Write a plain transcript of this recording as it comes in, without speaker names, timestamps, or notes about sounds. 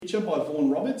By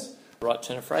Vaughan Roberts. Right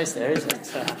turn of phrase there, isn't it?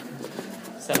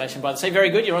 Salvation by the Sea.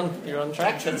 Very good. You're on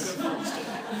track. That's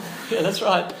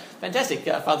right. Fantastic.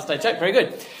 Father's Day joke. Very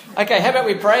good. Okay, how about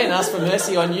we pray and ask for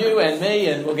mercy on you and me,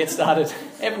 and we'll get started.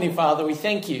 Heavenly Father, we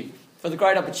thank you for the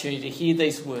great opportunity to hear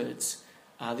these words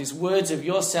of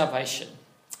your salvation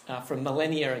from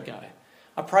millennia ago.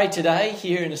 I pray today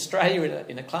here in Australia,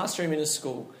 in a classroom in a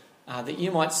school, that you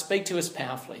might speak to us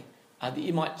powerfully, that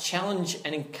you might challenge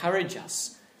and encourage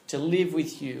us to live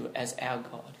with you as our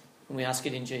God. And we ask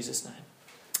it in Jesus' name.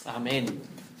 Amen.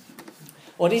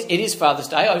 Well, it is Father's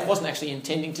Day. I wasn't actually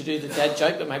intending to do the dad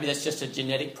joke, but maybe that's just a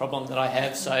genetic problem that I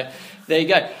have. So there you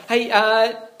go. Hey,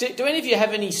 do any of you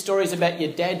have any stories about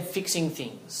your dad fixing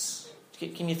things?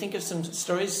 Can you think of some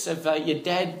stories of your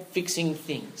dad fixing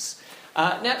things?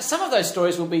 Now, some of those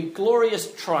stories will be glorious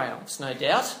triumphs, no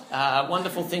doubt.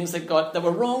 Wonderful things that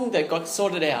were wrong, that got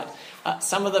sorted out.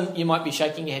 Some of them you might be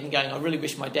shaking your head and going, I really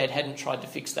wish my dad hadn't tried to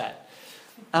fix that.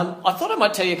 I thought I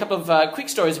might tell you a couple of quick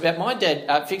stories about my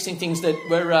dad fixing things that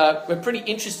were pretty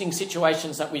interesting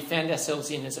situations that we found ourselves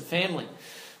in as a family.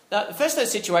 The first of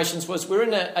those situations was we were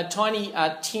in a tiny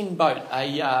tin boat,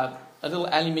 a little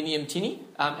aluminium tinny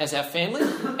as our family,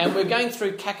 and we're going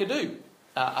through Kakadu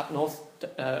up north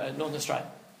Australia.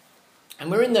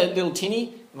 And we're in the little tinny,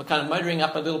 and we're kind of motoring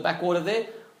up a little backwater there.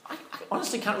 I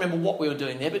honestly can't remember what we were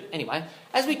doing there, but anyway,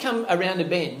 as we come around a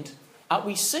bend,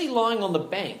 we see lying on the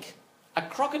bank a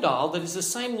crocodile that is the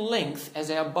same length as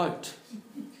our boat.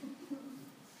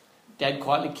 Dad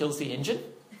quietly kills the engine,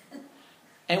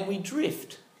 and we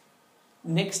drift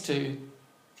next to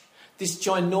this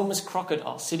ginormous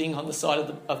crocodile sitting on the side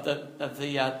of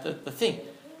the thing.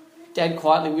 Dad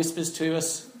quietly whispers to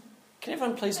us, "Can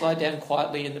everyone please lie down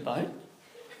quietly in the boat?"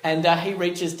 And he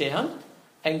reaches down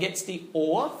and gets the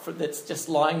oar that's just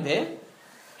lying there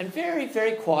and very,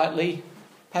 very quietly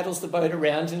paddles the boat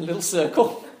around in a little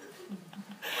circle.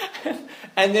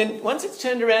 And then once it's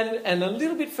turned around and a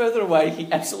little bit further away, he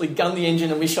absolutely gunned the engine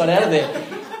and we shot out of there.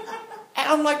 And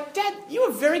I'm like, Dad, you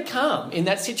were very calm in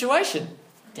that situation.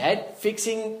 Dad,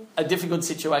 fixing a difficult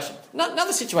situation.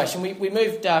 Another situation, we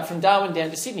moved from Darwin down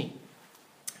to Sydney.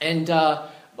 And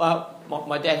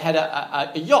my dad had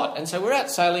a yacht, and so we're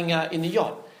out sailing in the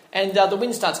yacht. And the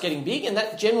wind starts getting big, and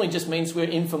that generally just means we're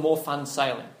in for more fun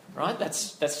sailing, right?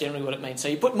 That's generally what it means. So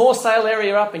you put more sail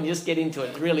area up and you just get into it.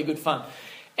 It's really good fun.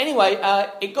 Anyway,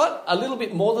 it got a little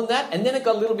bit more than that, and then it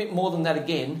got a little bit more than that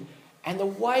again, and the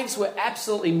waves were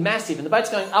absolutely massive, and the boat's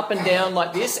going up and down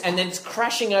like this, and then it's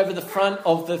crashing over the front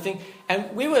of the thing.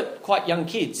 And we were quite young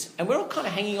kids, and we're all kind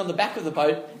of hanging on the back of the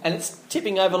boat, and it's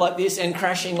tipping over like this and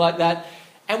crashing like that.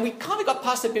 And we kind of got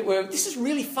past a bit where this is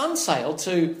really fun sail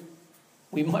to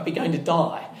we might be going to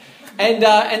die.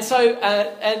 And so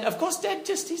of course Dad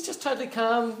he's just totally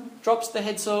calm, drops the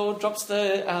headsail, drops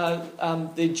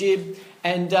the jib,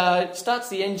 and starts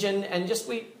the engine, and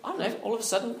all of a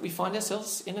sudden we find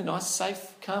ourselves in a nice,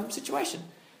 safe, calm situation.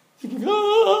 Thinking,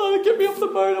 get me off the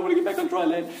boat, I want to get back on dry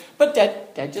land. But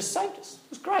Dad just saved us. It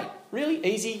was great, really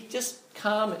easy, just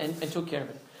calm and took care of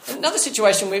it. Another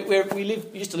situation where we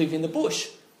used to live in the bush,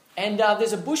 and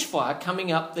there's a bushfire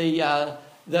coming up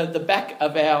the back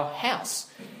of our house.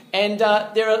 And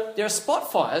there are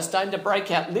spot fires starting to break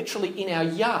out literally in our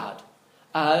yard.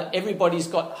 Everybody's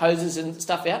got hoses and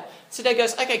stuff out. So Dad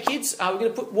goes, okay, kids, we're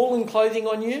going to put woolen clothing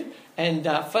on you and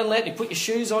funnel out. You put your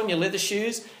shoes on, your leather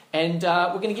shoes, and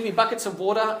we're going to give you buckets of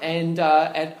water, and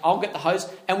I'll get the hose,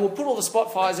 and we'll put all the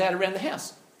spot fires out around the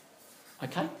house.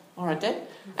 Okay, all right, Dad.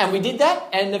 And we did that,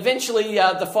 and eventually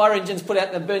the fire engines put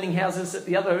out the burning houses at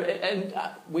the other, and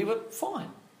we were fine.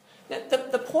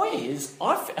 The point is,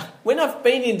 when I've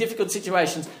been in difficult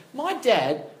situations, my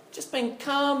dad just been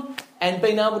calm and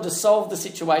been able to solve the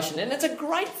situation. And it's a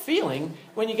great feeling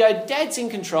when you go, Dad's in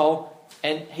control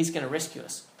and he's going to rescue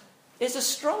us. There's a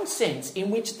strong sense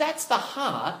in which that's the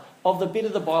heart of the bit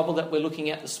of the Bible that we're looking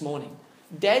at this morning.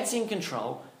 Dad's in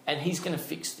control and he's going to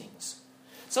fix things.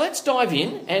 So let's dive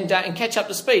in and catch up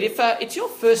to speed. If it's your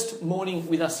first morning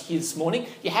with us here this morning,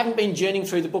 you haven't been journeying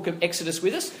through the book of Exodus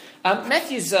with us,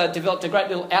 Matthew's developed a great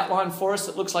little outline for us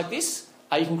that looks like this.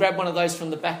 You can grab one of those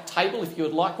from the back table if you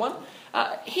would like one.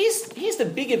 Here's the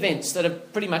big events that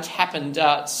have pretty much happened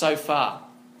so far.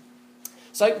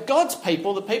 So God's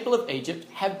people, the people of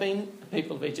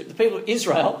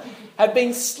Israel, have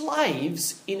been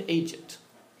slaves in Egypt.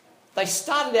 They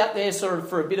started out there sort of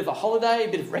for a bit of a holiday,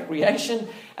 a bit of recreation,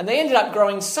 and they ended up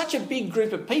growing such a big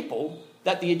group of people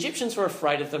that the Egyptians were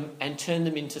afraid of them and turned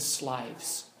them into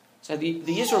slaves. So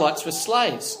the Israelites were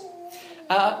slaves.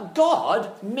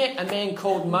 God met a man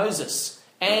called Moses,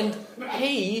 And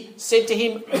he said to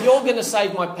him, you're going to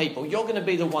save my people. You're going to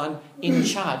be the one in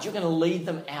charge. You're going to lead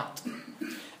them out.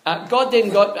 God then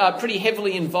got pretty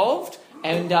heavily involved.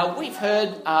 And we've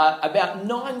heard about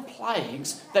 9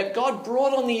 plagues that God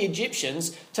brought on the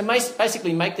Egyptians to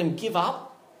basically make them give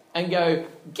up and go,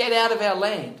 get out of our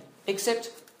land.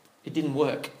 Except it didn't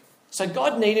work. So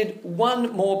God needed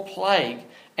one more plague.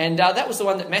 And that was the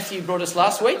one that Matthew brought us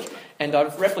last week. And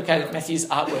I've replicated Matthew's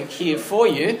artwork here for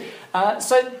you.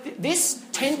 This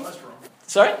 10th...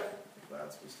 Sorry?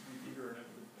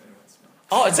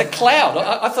 Oh, it's a cloud.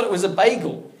 I thought it was a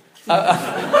bagel.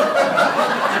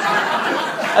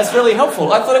 That's really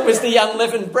helpful. I thought it was the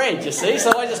unleavened bread, you see.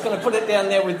 So I'm just going to put it down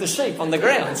there with the sheep on the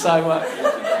ground. So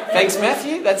thanks,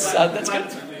 Matthew. That's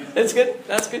good. That's good.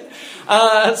 That's good.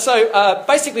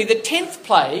 Basically, the 10th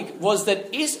plague was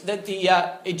that the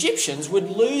Egyptians would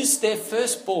lose their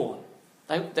firstborn.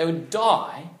 They would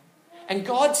die. And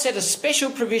God set a special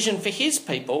provision for his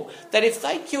people that if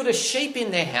they killed a sheep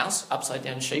in their house, upside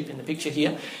down sheep in the picture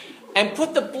here, and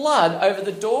put the blood over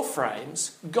the door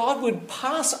frames, God would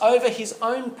pass over his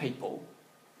own people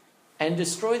and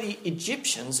destroy the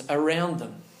Egyptians around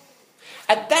them.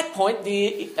 At that point,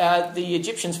 the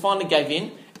Egyptians finally gave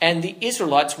in and the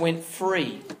Israelites went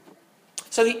free.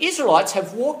 So the Israelites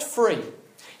have walked free.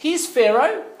 Here's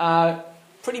Pharaoh,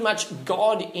 pretty much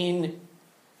God in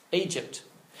Egypt.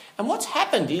 And what's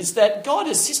happened is that God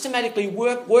has systematically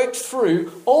worked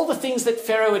through all the things that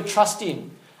Pharaoh had trust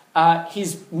in.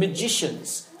 His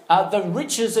magicians, the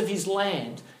riches of his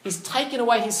land. He's taken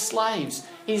away his slaves.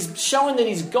 He's shown that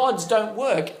his gods don't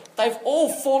work. They've all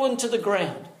fallen to the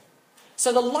ground.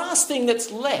 So the last thing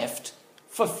that's left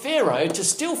for Pharaoh to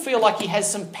still feel like he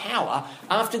has some power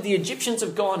after the Egyptians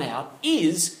have gone out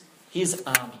is his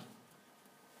army.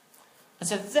 And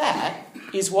so that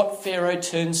is what Pharaoh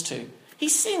turns to.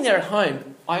 He's sitting there at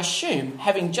home, I assume,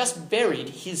 having just buried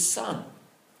his son.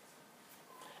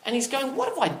 And he's going, what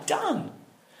have I done?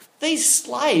 These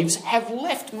slaves have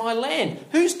left my land.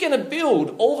 Who's going to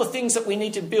build all the things that we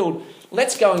need to build?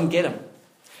 Let's go and get them.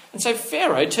 And so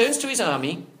Pharaoh turns to his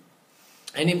army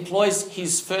and employs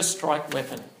his first strike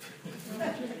weapon.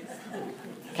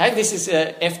 Okay, this is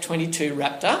a F-22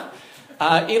 Raptor.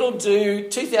 It'll do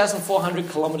 2,400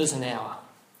 kilometres an hour.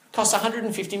 Costs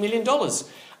 $150 million.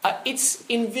 It's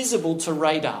invisible to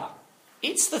radar.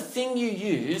 It's the thing you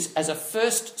use as a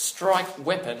first strike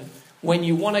weapon when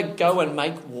you want to go and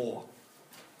make war.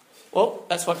 Well,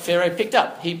 that's what Pharaoh picked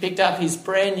up. He picked up his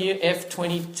brand new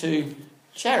F-22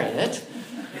 chariot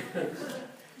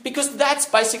because that's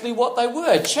basically what they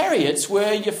were. Chariots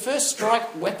were your first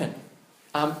strike weapon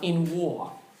in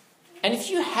war. And if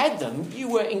you had them, you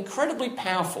were incredibly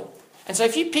powerful. And so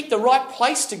if you pick the right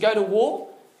place to go to war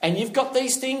and you've got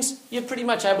these things, you're pretty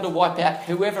much able to wipe out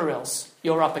whoever else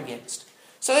you're up against.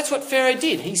 So that's what Pharaoh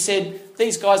did. He said,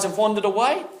 these guys have wandered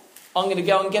away. I'm going to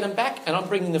go and get them back, and I'm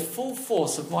bringing the full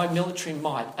force of my military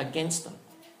might against them.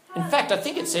 In fact, I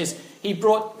think it says he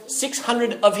brought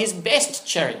 600 of his best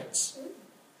chariots.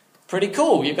 Pretty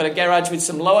cool. You've got a garage with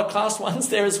some lower class ones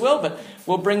there as well, but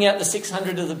we'll bring out the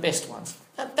 600 of the best ones.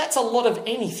 That's a lot of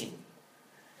anything.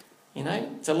 You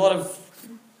know, it's a lot of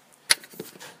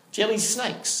jelly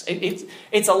snakes.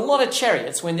 It's a lot of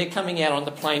chariots when they're coming out on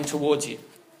the plain towards you.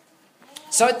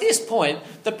 So at this point,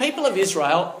 the people of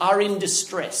Israel are in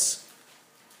distress.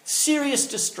 Serious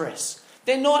distress.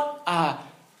 They're not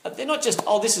just,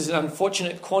 this is an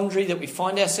unfortunate quandary that we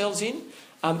find ourselves in.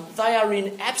 They are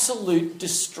in absolute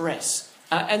distress.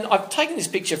 And I've taken this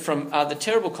picture from the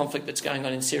terrible conflict that's going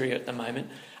on in Syria at the moment.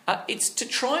 It's to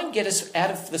try and get us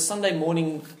out of the Sunday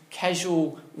morning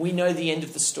casual, we know the end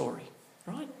of the story,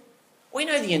 right? We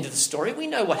know the end of the story. We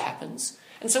know what happens.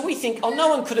 And so we think, no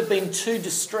one could have been too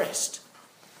distressed.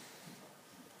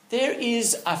 There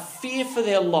is a fear for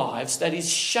their lives that is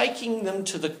shaking them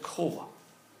to the core.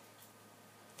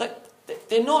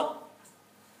 They're not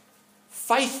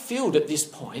faith-filled at this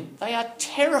point. They are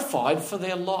terrified for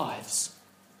their lives.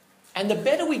 And the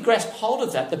better we grasp hold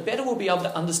of that, the better we'll be able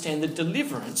to understand the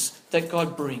deliverance that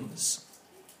God brings.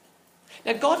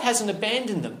 Now, God hasn't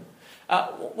abandoned them.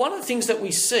 One of the things that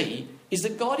we see is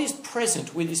that God is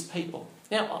present with his people.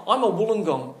 Now, I'm a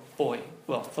Wollongong boy.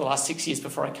 Well, for the last 6 years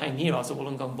before I came here, I was a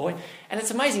Wollongong boy. And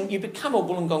it's amazing, you become a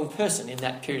Wollongong person in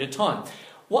that period of time.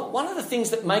 One of the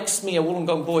things that makes me a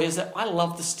Wollongong boy is that I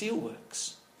love the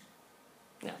steelworks.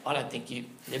 Now, I don't think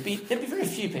there'd be very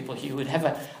few people here who would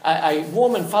have a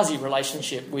warm and fuzzy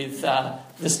relationship with the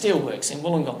steelworks in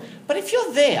Wollongong. But if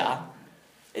you're there,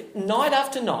 night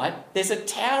after night, there's a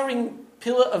towering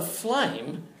pillar of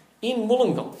flame in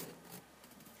Wollongong.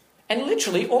 And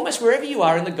literally, almost wherever you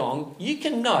are in the gong, you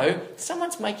can know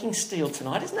someone's making steel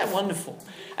tonight. Isn't that wonderful?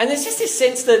 And there's just this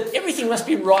sense that everything must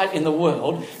be right in the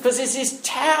world because there's this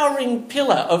towering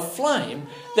pillar of flame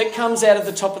that comes out of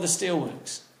the top of the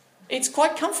steelworks. It's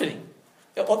quite comforting.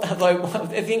 Although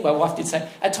I think my wife did say,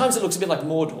 at times it looks a bit like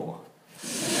Mordor.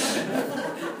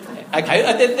 Okay,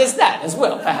 there's that as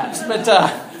well, perhaps. But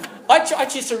I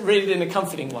choose to read it in a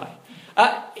comforting way.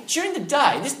 During the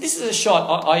day, this is a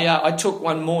shot I took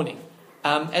one morning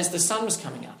as the sun was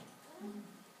coming up.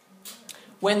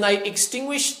 When they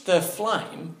extinguish the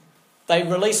flame, they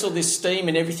release all this steam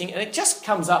and everything, and it just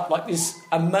comes up like this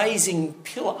amazing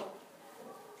pillar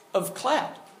of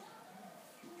cloud.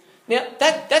 Now,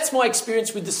 that's my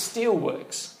experience with the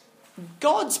steelworks.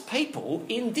 God's people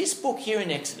in this book here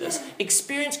in Exodus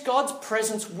experience God's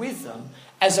presence with them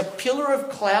as a pillar of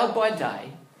cloud by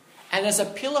day and as a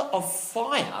pillar of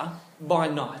fire by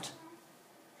night.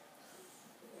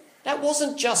 That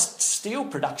wasn't just steel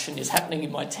production is happening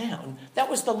in my town. That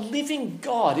was the living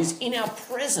God is in our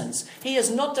presence. He has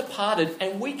not departed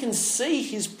and we can see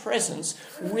his presence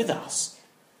with us.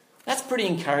 That's pretty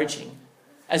encouraging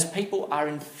as people are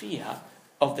in fear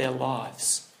of their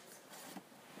lives.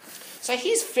 So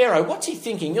here's Pharaoh. What's he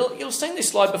thinking? You'll seen this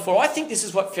slide before. I think this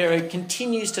is what Pharaoh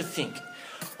continues to think.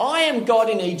 I am God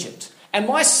in Egypt and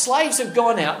my slaves have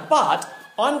gone out, but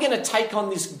I'm going to take on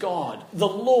this God, the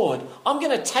Lord. I'm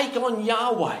going to take on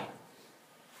Yahweh.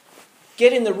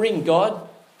 Get in the ring, God.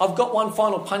 I've got one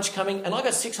final punch coming and I've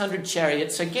got 600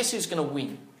 chariots, so guess who's going to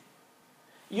win?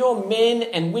 Your men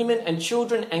and women and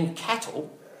children and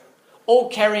cattle all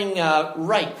carrying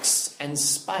rakes and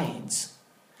spades.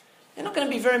 They're not going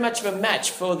to be very much of a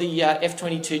match for the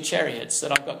F-22 chariots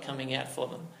that I've got coming out for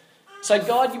them. So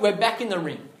God, we're back in the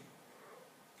ring.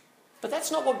 But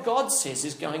that's not what God says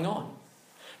is going on.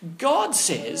 God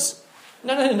says,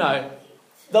 no.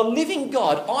 The living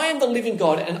God, I am the living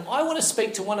God, and I want to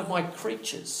speak to one of my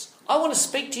creatures. I want to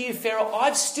speak to you, Pharaoh.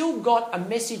 I've still got a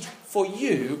message for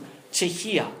you to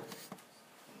hear.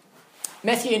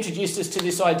 Matthew introduced us to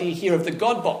this idea here of the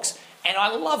God box, and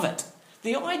I love it.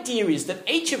 The idea is that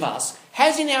each of us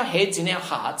has in our heads, in our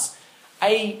hearts,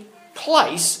 a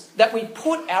place that we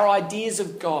put our ideas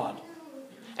of God.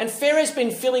 And Pharaoh's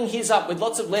been filling his up with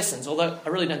lots of lessons, although I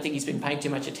really don't think he's been paying too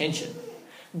much attention.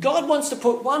 God wants to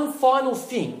put one final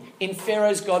thing in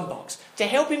Pharaoh's God box to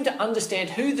help him to understand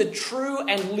who the true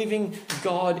and living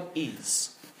God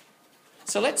is.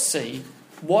 So let's see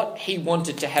what he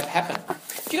wanted to have happen.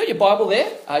 If you've got your Bible there,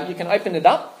 you can open it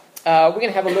up. We're going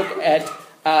to have a look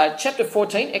at chapter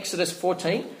 14, Exodus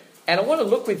 14, and I want to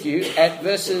look with you at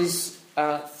verses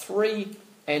 3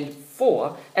 and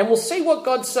 4, and we'll see what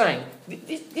God's saying.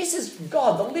 This is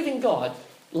God, the living God,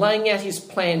 laying out his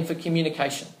plan for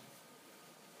communication.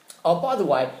 Oh, by the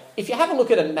way, if you have a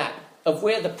look at a map of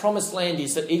where the promised land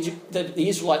is that the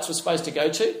Israelites were supposed to go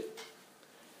to,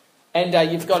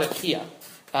 and you've got it here,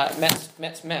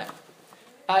 Matt's map,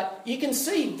 you can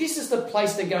see this is the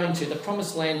place they're going to, the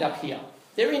promised land up here.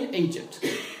 They're in Egypt.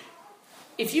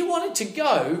 If you wanted to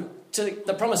go to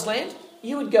the promised land,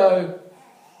 you would go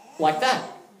like that.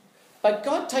 But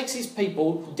God takes his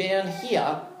people down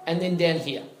here and then down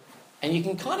here. And you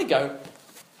can kind of go,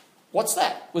 what's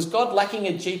that? Was God lacking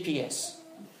a GPS?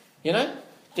 You know?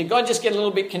 Did God just get a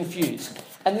little bit confused?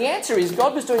 And the answer is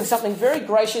God was doing something very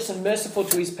gracious and merciful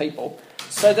to his people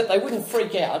so that they wouldn't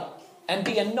freak out and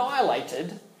be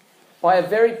annihilated by a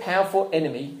very powerful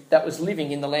enemy that was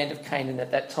living in the land of Canaan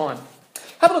at that time.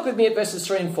 Have a look with me at verses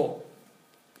 3 and 4.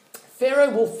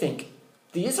 Pharaoh will think,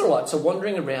 the Israelites are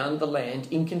wandering around the land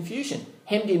in confusion,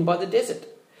 hemmed in by the desert.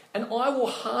 And I will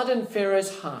harden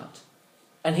Pharaoh's heart,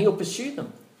 and he'll pursue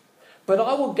them. But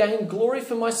I will gain glory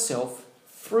for myself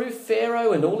through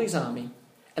Pharaoh and all his army,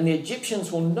 and the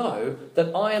Egyptians will know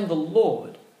that I am the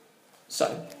Lord.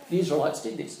 So the Israelites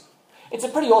did this. It's a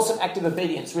pretty awesome act of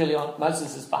obedience, really, on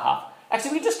Moses' behalf.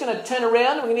 Actually, we're just going to turn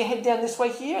around and we're going to head down this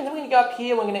way here, and then we're going to go up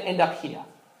here, and we're going to end up here.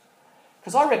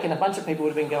 Because I reckon a bunch of people would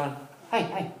have been going, hey,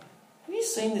 have you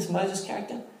seen this Moses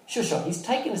character? Sure, he's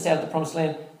taken us out of the promised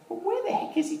land, but where the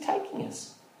heck is he taking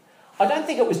us? I don't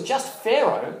think it was just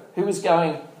Pharaoh who was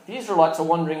going, the Israelites are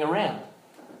wandering around.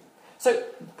 So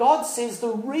God says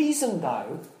the reason,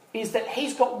 though, is that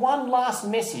he's got one last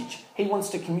message he wants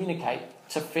to communicate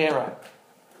to Pharaoh.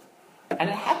 And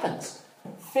it happens.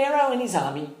 Pharaoh and his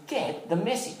army get the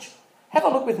message. Have a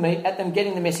look with me at them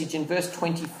getting the message in verse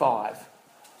 25.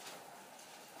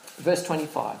 Verse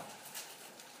 25.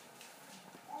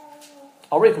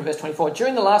 I'll read from verse 24.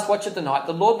 During the last watch of the night,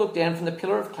 the Lord looked down from the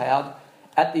pillar of cloud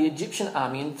at the Egyptian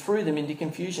army and threw them into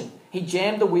confusion. He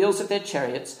jammed the wheels of their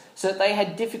chariots so that they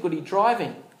had difficulty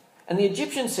driving. And the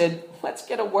Egyptians said, let's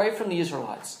get away from the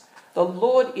Israelites. The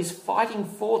Lord is fighting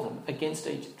for them against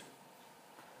Egypt.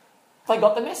 They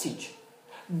got the message.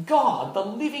 God, the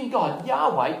living God,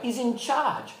 Yahweh, is in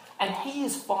charge, and he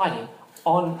is fighting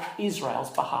on Israel's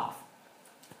behalf.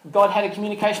 God had a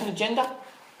communication agenda?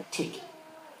 Tick.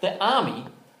 The army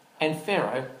and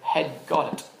Pharaoh had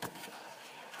got it.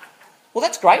 Well,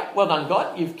 that's great. Well done,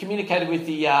 God. You've communicated with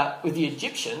the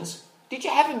Egyptians. Did you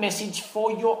have a message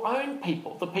for your own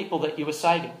people, the people that you were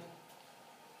saving?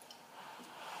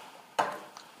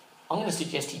 I'm going to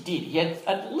suggest he did. He had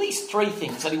at least 3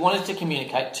 things that he wanted to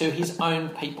communicate to his own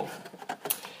people.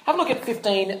 Have a look at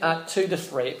 15, 2 to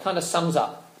 3. It kind of sums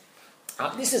up.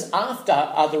 This is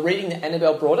after the reading that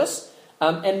Annabelle brought us.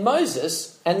 And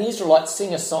Moses and the Israelites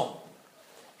sing a song.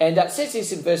 And it says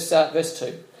this in verse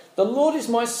 2. The Lord is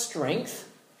my strength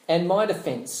and my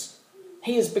defence.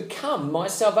 He has become my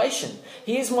salvation.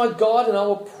 He is my God and I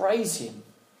will praise him.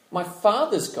 My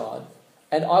father's God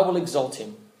and I will exalt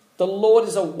him. The Lord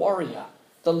is a warrior.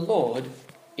 The Lord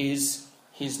is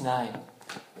his name.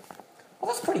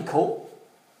 Well, that's pretty cool.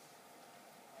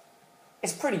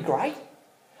 It's pretty great.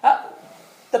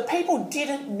 The people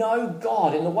didn't know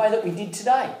God in the way that we did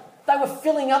today. They were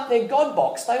filling up their God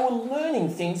box. They were learning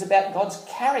things about God's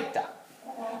character.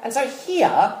 And so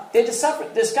here, they're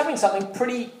discovering something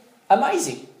pretty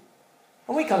amazing.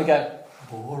 And we kind of go,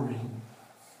 boring.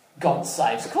 God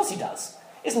saves. Of course he does.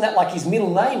 Isn't that like his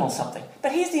middle name or something?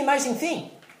 But here's the amazing thing.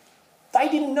 They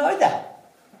didn't know that.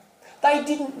 They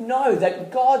didn't know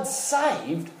that God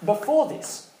saved before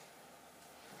this.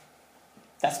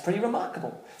 That's pretty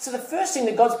remarkable. So the first thing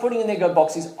that God's putting in their God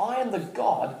box is, I am the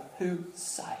God who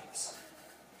saves.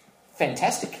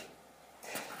 Fantastic.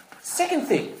 Second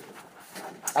thing,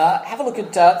 have a look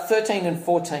at 13 and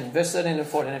 14, verse 13 and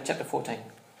 14 of chapter 14.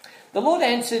 The Lord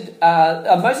answered,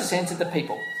 Moses answered the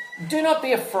people, do not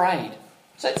be afraid.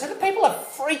 So the people are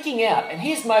freaking out. And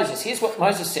here's Moses. Here's what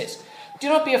Moses says. Do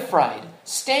not be afraid.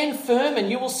 Stand firm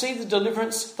and you will see the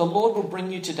deliverance the Lord will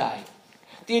bring you today.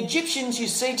 The Egyptians you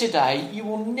see today, you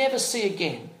will never see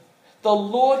again. The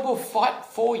Lord will fight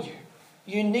for you.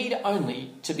 You need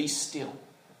only to be still.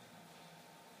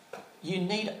 You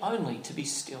need only to be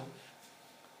still.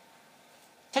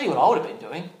 Tell you what I would have been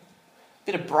doing.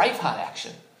 Bit of Braveheart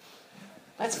action.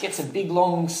 Let's get some big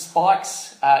long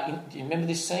spikes. Do you remember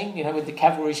this scene? You know, with the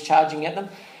cavalry's charging at them?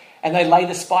 And they lay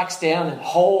the spikes down and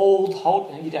hold.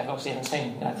 You don't obviously haven't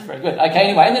seen. No, it's very good. Okay,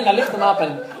 anyway, and then they lift them up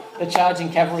and the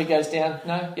charging cavalry goes down.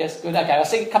 No? Yes? Good. Okay, I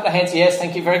see a couple of hands. Yes,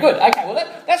 thank you. Very good. Okay, well,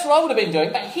 that's what I would have been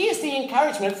doing. But here's the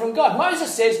encouragement from God.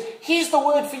 Moses says, here's the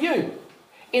word for you.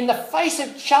 In the face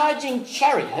of charging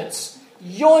chariots,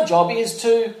 your job is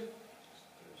to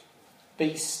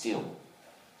be still.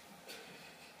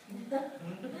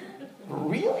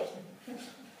 Really?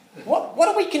 What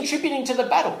are we contributing to the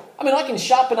battle? I mean, I can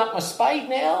sharpen up my spade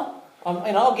now,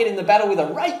 and I'll get in the battle with a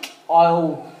rake.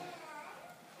 I'll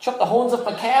chop the horns off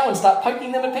my cow and start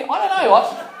poking them at people. I don't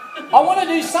know. I want to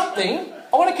do something.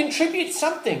 I want to contribute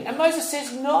something. And Moses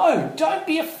says, no, don't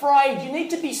be afraid. You need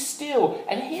to be still.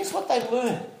 And here's what they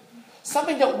learn.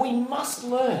 Something that we must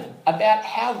learn about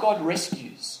how God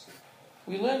rescues.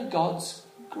 We learn God's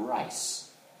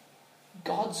grace.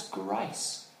 God's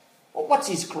grace. Well, what's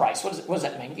his grace? What does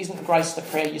that mean? Isn't grace the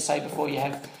prayer you say before you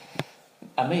have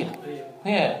a meal?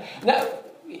 Yeah. No,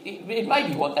 it may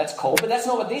be what that's called, but that's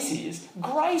not what this is.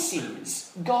 Grace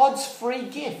is God's free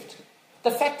gift.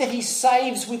 The fact that he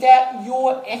saves without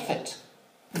your effort.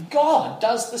 God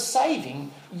does the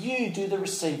saving, you do the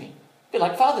receiving. A bit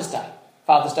like Father's Day.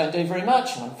 Fathers don't do very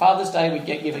much, and on Father's Day we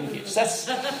get given gifts. That's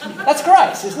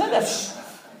grace, isn't it?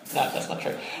 No, that's not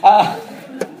true.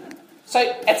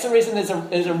 So that's the reason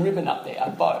there's a ribbon up there, a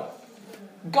bow.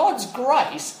 God's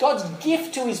grace, God's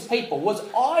gift to his people was,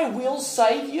 I will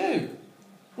save you.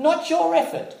 Not your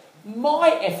effort,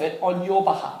 my effort on your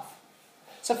behalf.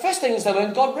 So first thing is they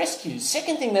learn God rescues.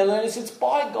 Second thing they learn is it's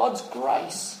by God's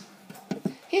grace.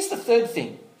 Here's the third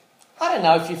thing. I don't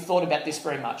know if you've thought about this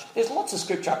very much. There's lots of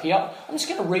scripture up here. I'm just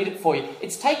going to read it for you.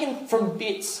 It's taken from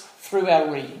bits through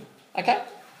our reading. Okay?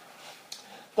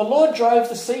 The Lord drove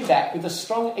the sea back with a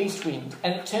strong east wind,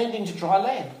 and it turned into dry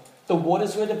land. The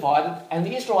waters were divided, and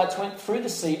the Israelites went through the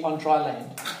sea on dry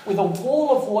land, with a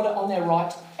wall of water on their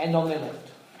right and on their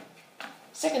left.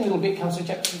 Second little bit comes from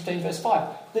chapter 15, verse 5.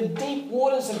 The deep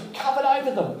waters have covered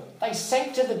over them. They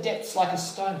sank to the depths like a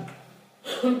stone.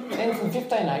 Then from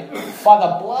 15:8, by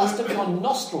the blast of your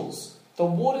nostrils, the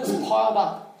waters piled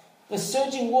up. The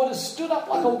surging waters stood up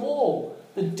like a wall.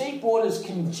 The deep waters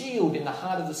congealed in the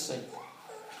heart of the sea.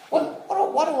 Why do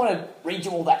I want to read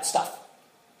you all that stuff?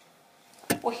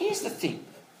 Well, here's the thing.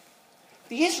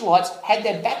 The Israelites had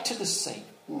their back to the sea.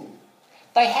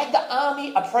 They had the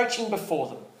army approaching before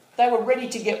them. They were ready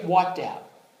to get wiped out.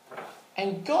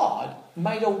 And God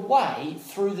made a way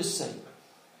through the sea.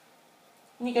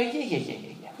 And you go,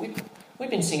 yeah. We've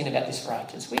been singing about this for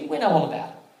ages. We know all about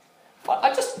it. But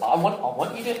I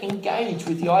want you to engage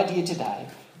with the idea today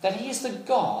that he is the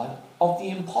God of the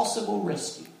impossible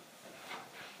rescue.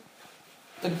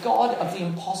 The God of the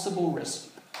impossible rescue.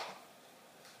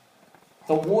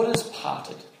 The waters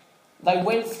parted. They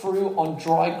went through on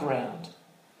dry ground.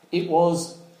 It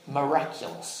was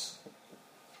miraculous.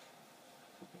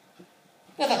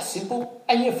 Now that's simple,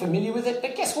 and you're familiar with it,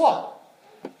 but guess what?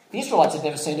 The Israelites had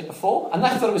never seen it before, and they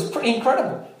thought it was pretty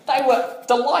incredible. They were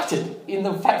delighted in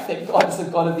the fact that God is the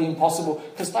God of the impossible,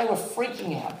 because they were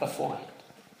freaking out beforehand.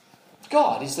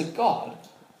 God is the God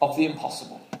of the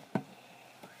impossible.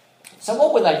 So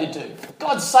what were they to do?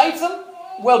 God saved them.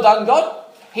 Well done, God.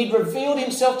 He'd revealed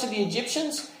himself to the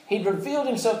Egyptians. He'd revealed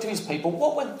himself to his people.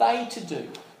 What were they to do?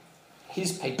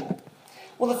 His people.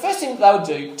 Well, the first thing they would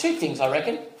do, two things I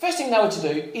reckon. First thing they were to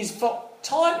do is, for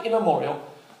time immemorial,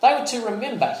 they were to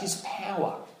remember his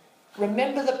power.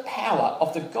 Remember the power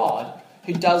of the God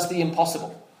who does the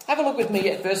impossible. Have a look with me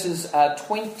at verses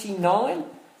 29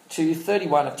 to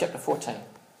 31 of chapter 14.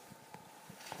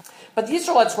 But the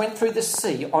Israelites went through the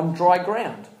sea on dry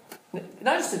ground.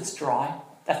 Notice it's dry.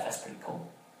 That's pretty cool.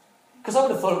 Because I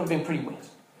would have thought it would have been pretty wet.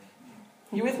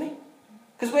 Are you with me?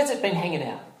 Because where's it been hanging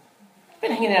out? It's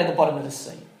been hanging out at the bottom of the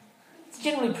sea. It's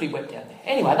generally pretty wet down there.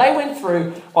 Anyway, they went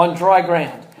through on dry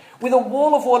ground, with a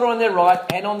wall of water on their right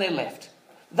and on their left.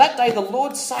 That day the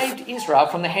Lord saved Israel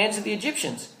from the hands of the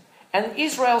Egyptians. And the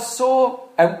Israelites saw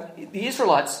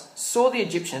the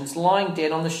Egyptians lying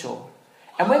dead on the shore.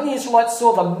 And when the Israelites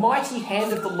saw the mighty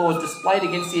hand of the Lord displayed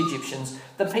against the Egyptians,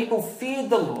 the people feared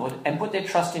the Lord and put their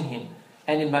trust in him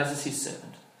and in Moses his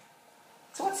servant.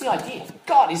 So what's the idea?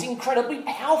 God is incredibly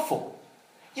powerful.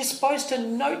 You're supposed to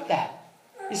note that.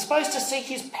 You're supposed to see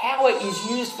his power is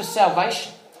used for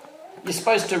salvation. You're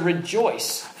supposed to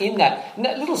rejoice in that. And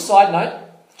that little side note,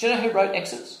 do you know who wrote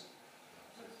Exodus?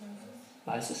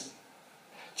 Moses.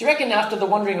 Do you reckon after the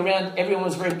wandering around, everyone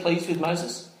was very pleased with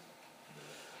Moses?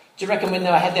 Do you reckon when they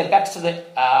had their backs to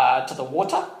the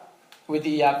water, with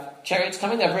the chariots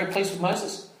coming, they were very pleased with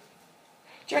Moses?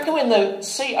 Do you reckon when the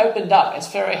sea opened up as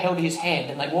Pharaoh held his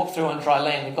hand and they walked through on dry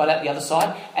land and got out the other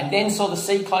side and then saw the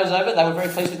sea close over, they were very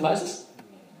pleased with Moses?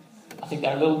 I think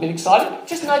they're a little bit excited.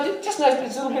 Just note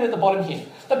there's a little bit at the bottom here.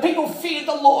 The people feared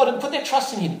the Lord and put their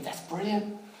trust in him. That's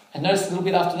brilliant. And notice a little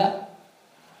bit after that.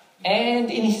 And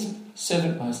in his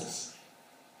servant Moses.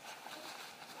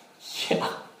 Yeah.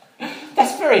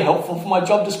 That's very helpful for my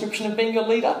job description of being your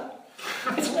leader.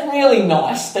 It's really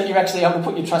nice that you're actually able to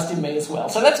put your trust in me as well.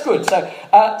 So that's good. So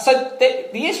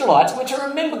the Israelites were to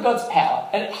remember God's power,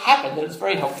 and it happened that it's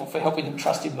very helpful for helping them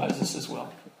trust in Moses as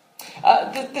well.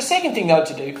 The second thing they were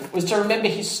to do was to remember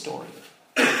his story.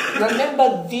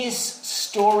 Remember this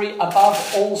story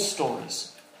above all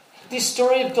stories. This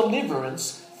story of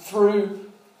deliverance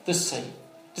through the sea.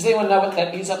 Does anyone know what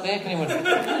that is up there? Can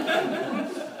anyone?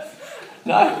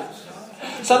 No?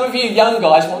 Some of you young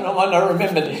guys might not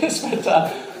remember this, but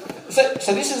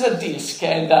so this is a disc,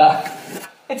 and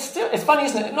it's funny,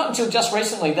 isn't it? Not until just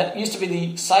recently that used to be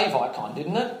the save icon,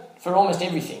 didn't it? For almost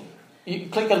everything. You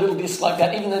click a little disc like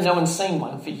that, even though no one's seen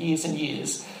one for years and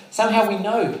years. Somehow we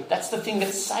know that's the thing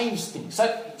that saves things.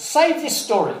 So save this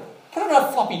story, put it on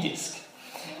a floppy disc,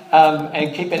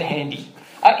 and keep it handy.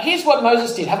 Here's what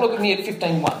Moses did. Have a look with me at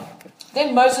 15:1.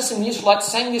 Then Moses and the Israelites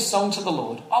sang this song to the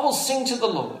Lord. I will sing to the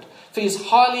Lord, for he is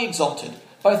highly exalted.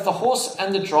 Both the horse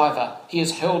and the driver he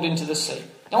has hurled into the sea.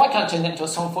 Now, I can't turn that into a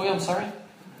song for you, I'm sorry.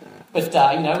 But, with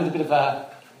a bit of a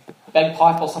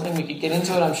bagpipe or something, we could get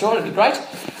into it, I'm sure. It'd be great.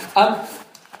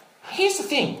 Here's the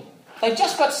thing. They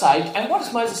just got saved, and what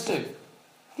does Moses do?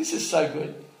 This is so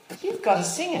good. You've got to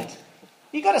sing it.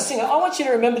 You've got to sing it. I want you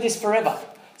to remember this forever.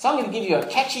 So I'm going to give you a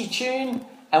catchy tune,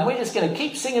 and we're just going to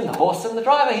keep singing the horse and the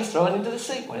driver he's thrown into the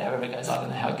sea. Whatever it goes, I don't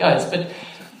know how it goes. But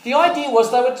the idea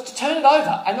was they were to turn it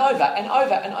over and over and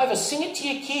over and over. Sing it to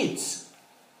your kids.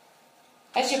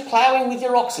 As you're ploughing with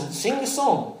your oxen, sing the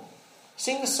song.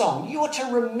 Sing the song. You are to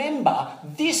remember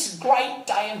this great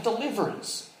day of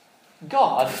deliverance.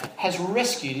 God has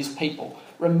rescued his people.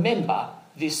 Remember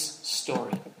this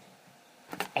story.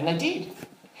 And they did.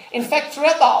 In fact,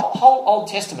 throughout the whole Old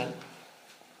Testament,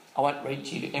 I won't read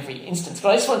to you every instance, but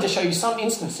I just wanted to show you some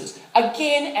instances.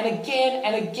 Again and again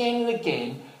and again and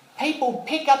again, people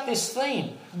pick up this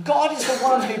theme. God is the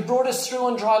one who brought us through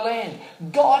on dry land.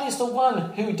 God is the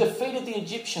one who defeated the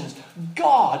Egyptians.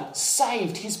 God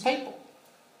saved his people.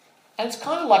 And it's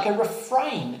kind of like a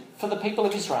refrain for the people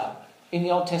of Israel in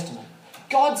the Old Testament.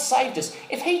 God saved us.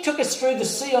 If he took us through the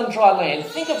sea on dry land,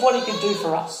 think of what he could do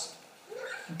for us.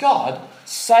 God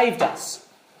saved us.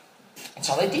 And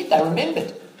so they did. They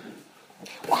remembered.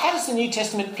 Well, how does the New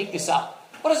Testament pick this up?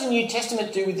 What does the New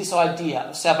Testament do with this idea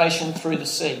of salvation through the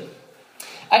sea?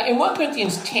 In 1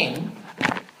 Corinthians 10,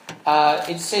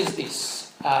 it says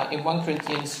this, in 1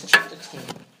 Corinthians chapter 10,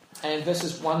 and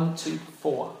verses 1 to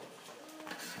 4.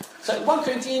 So 1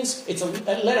 Corinthians, it's a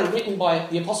letter written by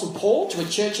the Apostle Paul to a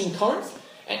church in Corinth,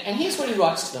 and here's what he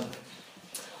writes to them.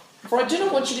 For I do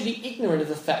not want you to be ignorant of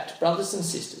the fact, brothers and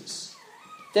sisters,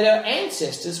 that our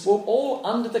ancestors were all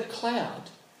under the cloud,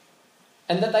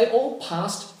 and that they all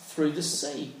passed through the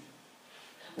sea.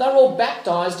 They were all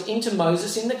baptized into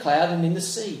Moses in the cloud and in the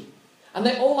sea, and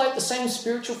they all ate the same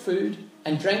spiritual food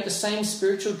and drank the same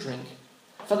spiritual drink,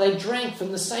 for they drank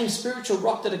from the same spiritual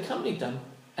rock that accompanied them,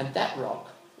 and that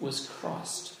rock was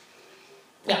Christ.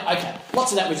 Now, okay,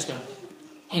 lots of that we're just going,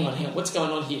 hang on, what's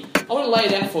going on here? I want to lay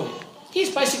it out for you.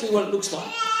 Here's basically what it looks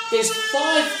like. There's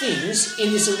 5 things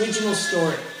in this original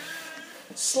story.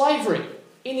 Slavery.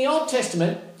 In the Old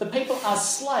Testament, the people are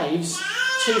slaves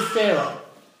to Pharaoh.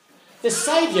 The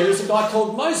saviour is a guy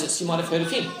called Moses. You might have heard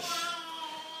of him.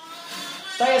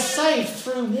 They are saved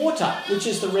through water, which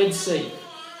is the Red Sea.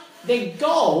 Their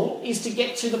goal is to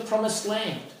get to the Promised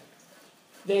Land.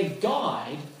 Their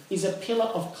guide is a pillar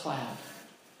of cloud.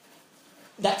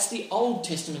 That's the Old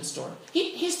Testament story.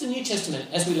 Here's the New Testament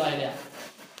as we lay it out.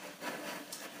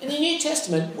 In the New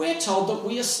Testament, we're told that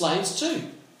we are slaves too.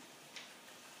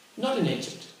 Not in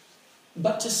Egypt,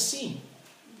 but to sin.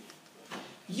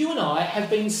 You and I have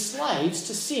been slaves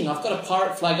to sin. I've got a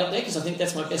pirate flag up there because I think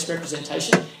that's my best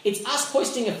representation. It's us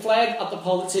hoisting a flag up the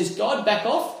pole that says, God, back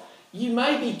off. You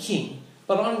may be king,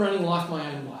 but I'm running life my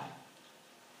own way.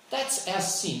 That's our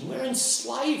sin. We're in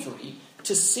slavery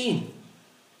to sin.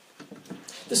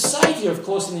 The Saviour, of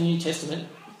course, in the New Testament,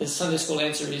 the Sunday school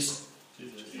answer is...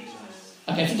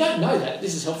 Okay, if you don't know that,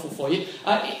 this is helpful for you.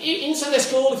 In Sunday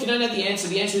school, if you don't know the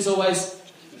answer is always...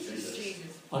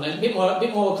 I know, a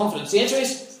bit more confidence. The answer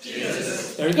is?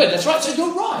 Jesus. Very good, that's right. So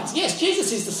you're right. Yes,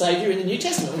 Jesus is the Saviour in the New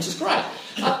Testament, which is great.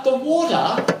 The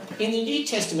water in the New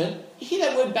Testament, you hear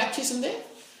that word baptism there?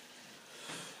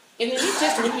 In the New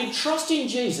Testament, you trust in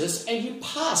Jesus and you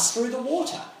pass through the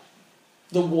water.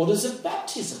 The waters of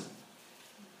baptism.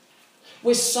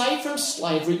 We're saved from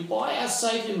slavery by our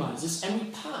Saviour Moses and we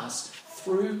pass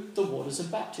through the waters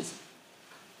of baptism.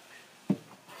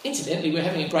 Incidentally, we're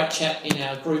having a great chat in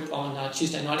our group on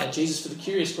Tuesday night, our Jesus for the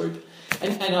Curious group,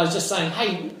 and I was just saying,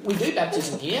 hey, we do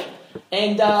baptism here,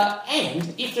 and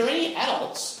if there are any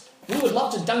adults, we would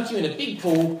love to dunk you in a big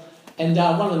pool, and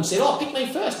one of them said, oh, pick me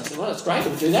first. I said, well, that's great,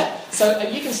 we'll do that. So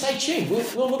you can stay tuned.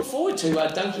 We'll look forward to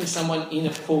dunking someone in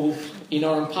a pool in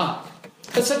Oran Park.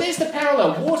 But so there's the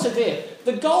parallel, water there.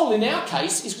 The goal in our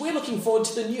case is we're looking forward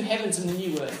to the new heavens and the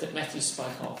new earth that Matthew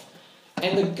spoke of.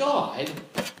 And the guide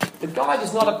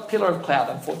is not a pillar of cloud,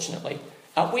 unfortunately.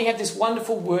 We have this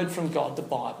wonderful word from God, the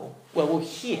Bible, where we'll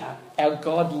hear our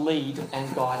God lead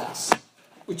and guide us,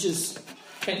 which is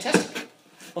fantastic.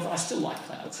 Although I still like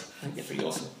clouds. I think they're pretty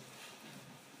awesome.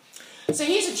 So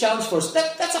here's a challenge for us.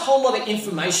 That's a whole lot of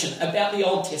information about the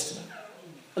Old Testament,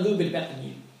 a little bit about the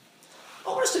New. I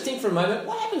want us to think for a moment,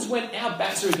 what happens when our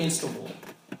backs are against the wall?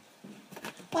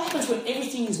 What happens when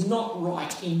everything is not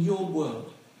right in your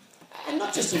world? And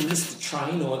not just you miss the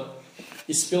train or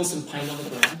you spill some paint on the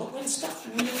ground, but when stuff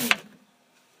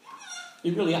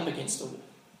you're really up against the wall.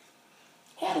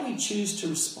 How do we choose to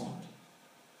respond?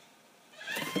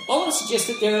 I want to suggest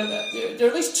that there are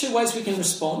at least 2 ways we can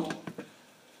respond.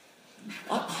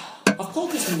 I've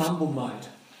called this mumble mode.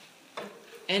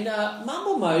 And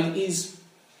mumble mode is...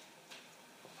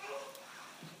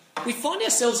 we find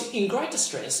ourselves in great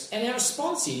distress and our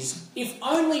response is, if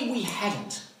only we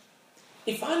hadn't.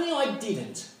 If only I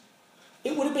didn't.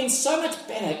 It would have been so much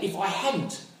better if I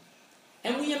hadn't.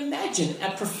 And we imagine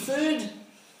a preferred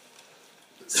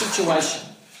situation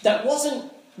that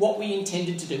wasn't what we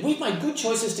intended to do. We've made good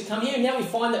choices to come here and now we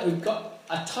find that we've got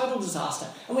a total disaster.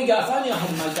 And we go, if only I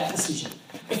hadn't made that decision.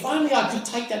 If only I could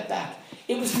take that back.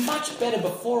 It was much better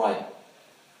before I... Have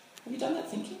you done that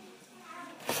thinking?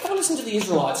 Have a listen to the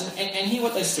Israelites and hear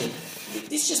what they said.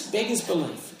 This just beggars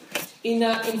belief. In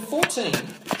 14...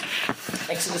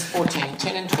 Exodus 14,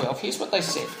 10 and 12, here's what they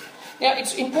said. Now,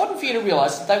 it's important for you to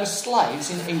realise that they were slaves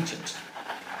in Egypt.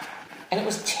 And it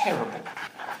was terrible.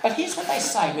 But here's what they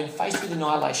say when faced with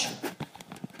annihilation.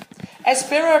 As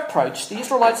Pharaoh approached, the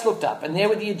Israelites looked up, and there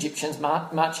were the Egyptians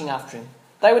marching after him.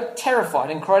 They were terrified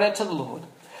and cried out to the Lord.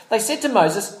 They said to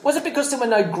Moses, "Was it because there were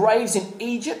no graves in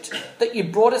Egypt that you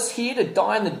brought us here to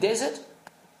die in the desert?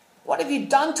 What have you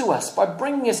done to us by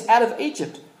bringing us out of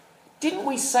Egypt? Didn't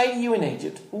we say to you in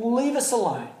Egypt, 'Leave us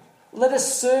alone, let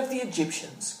us serve the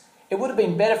Egyptians'? It would have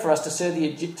been better for us to serve the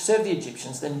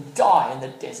Egyptians than die in the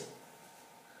desert."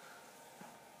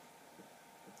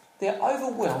 They're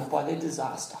overwhelmed by their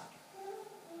disaster.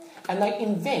 And they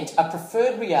invent a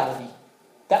preferred reality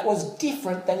that was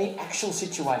different than the actual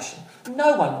situation.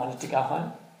 No one wanted to go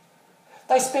home.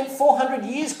 They spent 400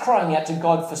 years crying out to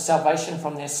God for salvation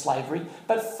from their slavery,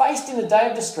 but faced in a day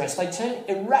of distress, they turned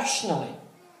irrationally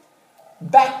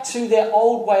back to their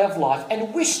old way of life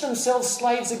and wished themselves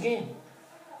slaves again.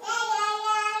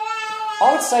 I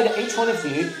would say to each one of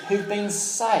you who've been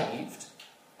saved,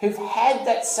 who've had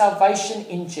that salvation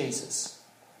in Jesus,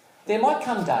 there might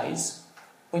come days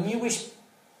when you wish,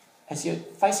 as you're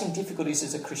facing difficulties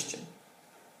as a Christian,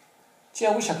 gee,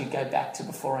 I wish I could go back to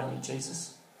before I knew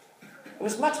Jesus. It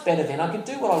was much better then. I could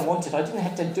do what I wanted. I didn't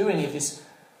have to do any of this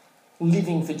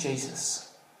living for Jesus.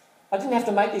 I didn't have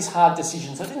to make these hard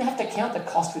decisions. I didn't have to count the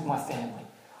cost with my family.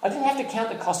 I didn't have to count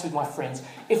the cost with my friends.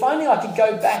 If only I could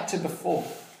go back to before.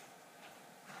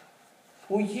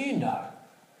 Well, you know,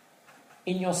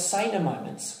 in your saner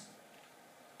moments,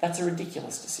 that's a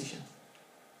ridiculous decision.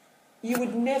 You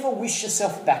would never wish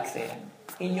yourself back there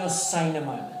in your saner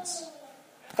moments.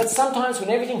 But sometimes when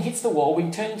everything hits the wall, we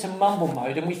turn into mumble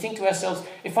mode and we think to ourselves,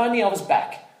 if only I was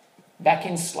back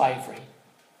in slavery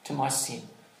to my sin.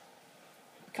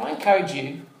 Can I encourage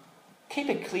you, keep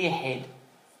a clear head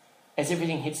as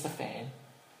everything hits the fan,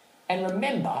 and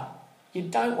remember, you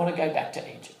don't want to go back to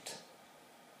Egypt.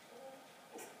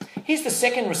 Here's the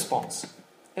second response,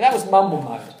 and that was mumble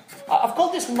mode. I've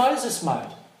called this Moses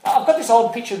mode. I've got this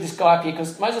old picture of this guy up here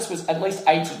because Moses was at least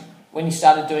 80 when he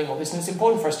started doing all this, and it's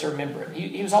important for us to remember it.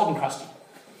 He was old and crusty.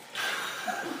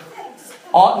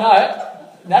 Oh, no,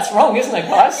 that's wrong, isn't it,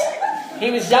 guys? He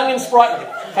was young and sprightly.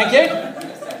 Thank you.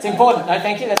 It's important. No,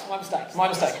 thank you. That's my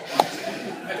mistake.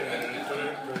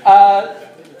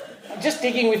 Just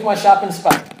digging with my sharpened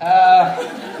spade.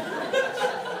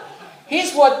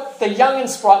 Here's what the young and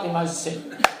sprightly Moses said.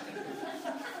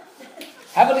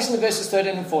 Have a listen to verses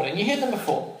 13 and 14. You heard them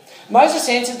before. Moses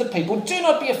answered the people, "Do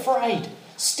not be afraid.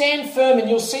 Stand firm and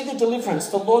you'll see the deliverance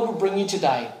the Lord will bring you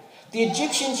today. The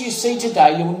Egyptians you see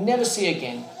today you will never see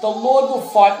again. The Lord will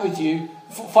fight for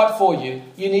you.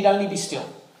 You need only be still."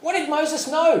 What did Moses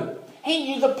know? He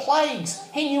knew the plagues.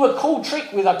 He knew a cool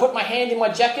trick with I put my hand in my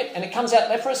jacket and it comes out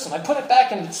leprous and I put it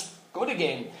back and it's good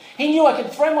again. He knew I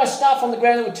could throw my staff on the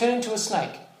ground and it would turn into a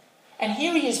snake. And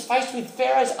here he is faced with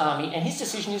Pharaoh's army and his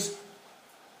decision is,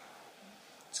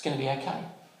 it's going to be okay.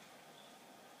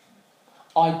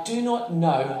 I do not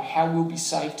know how we'll be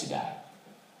saved today,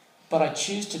 but I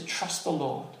choose to trust the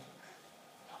Lord.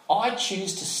 I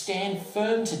choose to stand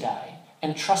firm today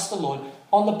and trust the Lord.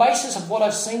 On the basis of what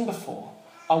I've seen before,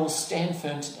 I will stand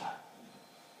firm today.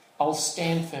 I will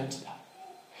stand firm today.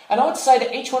 And I would say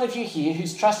to each one of you here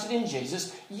who's trusted in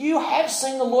Jesus, you have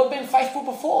seen the Lord being faithful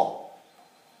before.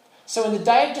 So in the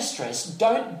day of distress,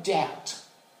 don't doubt.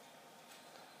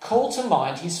 Call to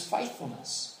mind his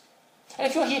faithfulness. And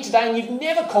if you're here today and you've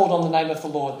never called on the name of the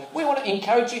Lord, we want to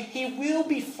encourage you, he will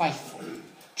be faithful.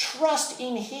 Trust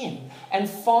in him and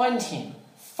find him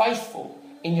faithful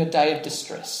in your day of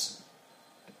distress.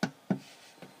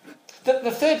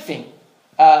 The third thing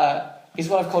is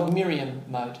what I've called Miriam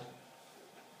mode.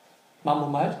 Mumble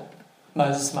mode,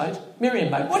 Moses mode, Miriam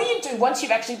mode. What do you do once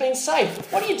you've actually been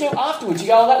saved? What do you do afterwards? You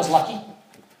go, oh, that was lucky.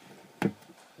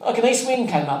 Like an east wind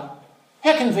came up.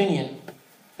 How convenient.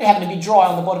 It happened to be dry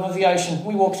on the bottom of the ocean.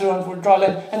 We walked through onto dry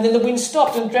land and then the wind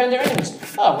stopped and drowned their enemies.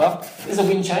 Oh, well, there's a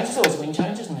wind change. There's always a wind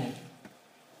change, isn't there?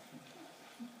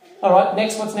 All right,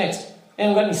 next, what's next?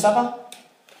 Anyone got any supper?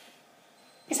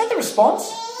 Is that the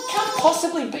response? It can't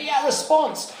possibly be our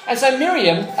response. And so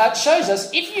Miriam shows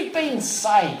us, if you've been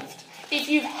saved, if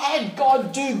you've had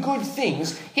God do good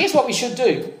things, here's what we should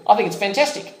do. I think it's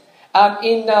fantastic. Where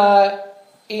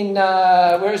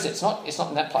is it? It's not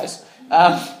in that place.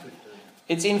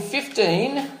 It's in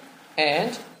 15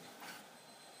 and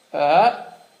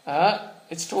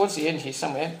it's towards the end here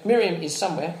somewhere. Miriam is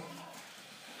somewhere.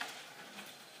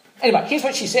 Anyway, here's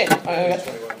what she said.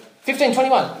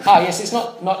 15:21. Yes, it's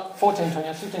not 14:21,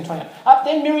 it's 15:21.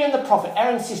 Then Miriam the prophet,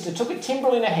 Aaron's sister, took a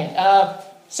timbrel in her hand.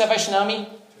 Salvation Army,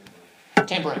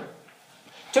 tambourine.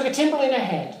 Took a timbrel in her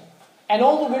hand, and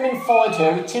all the women followed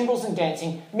her with timbrels and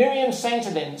dancing. Miriam sang to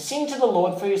them, "Sing to the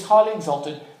Lord, for he is highly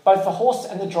exalted. Both the horse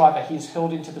and the driver he is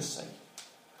hurled into the sea."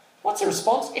 What's the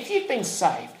response? If you've been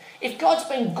saved, if God's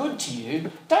been good to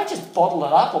you, don't just bottle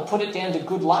it up or put it down to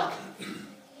good luck.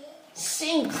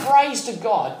 Sing praise to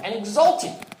God and exalt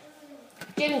Him.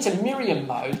 Get into Miriam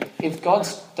mode if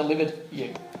God's delivered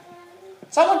you.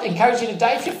 So I want to encourage you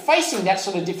today, if you're facing that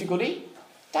sort of difficulty,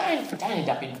 don't end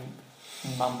up in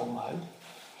mumble mode.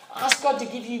 Ask God to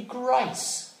give you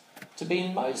grace to be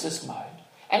in Moses mode.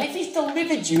 And if He's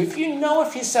delivered you, if you know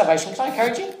of His salvation, can I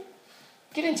encourage you?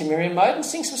 Get into Miriam mode and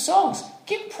sing some songs.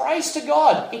 Give praise to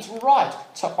God. It's right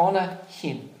to honour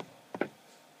Him.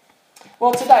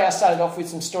 Well, today I started off with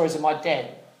some stories of my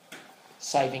dad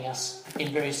saving us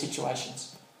in various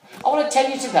situations. I want to tell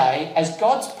you today, as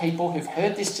God's people who've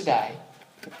heard this today,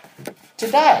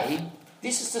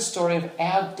 this is the story of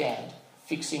our dad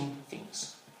fixing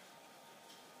things.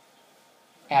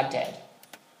 Our dad,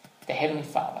 the Heavenly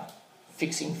Father,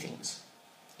 fixing things.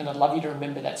 And I'd love you to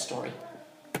remember that story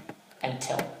and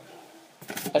tell.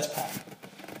 Let's pray.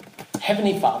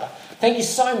 Heavenly Father, thank you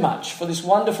so much for this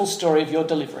wonderful story of your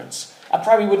deliverance. I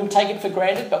pray we wouldn't take it for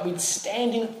granted, but we'd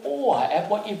stand in awe at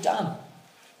what you've done.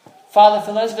 Father,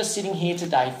 for those of us sitting here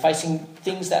today facing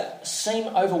things that seem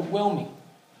overwhelming,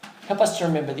 help us to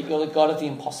remember that you're the God of the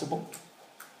impossible.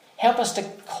 Help us to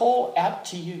call out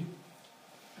to you.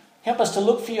 Help us to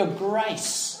look for your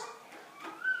grace,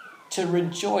 to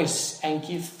rejoice and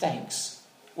give thanks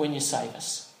when you save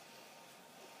us.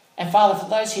 And Father, for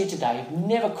those here today who've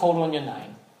never called on your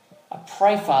name, I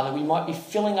pray, Father, we might be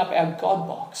filling up our God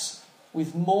box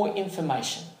with more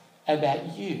information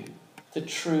about you, the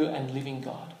true and living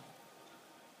God.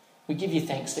 We give you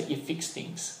thanks that you fix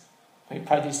things. We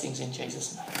pray these things in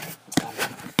Jesus' name. Amen.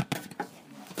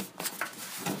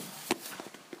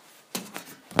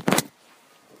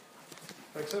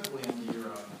 Folks, hopefully under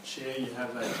your chair you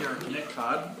have a Care and Connect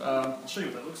card. I'll show you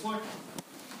what that looks like.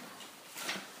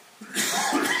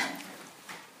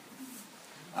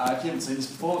 If you haven't seen this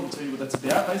before, let me tell you what that's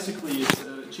about. Basically, it's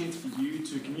a chance for you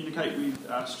to communicate with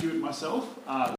Stuart and myself.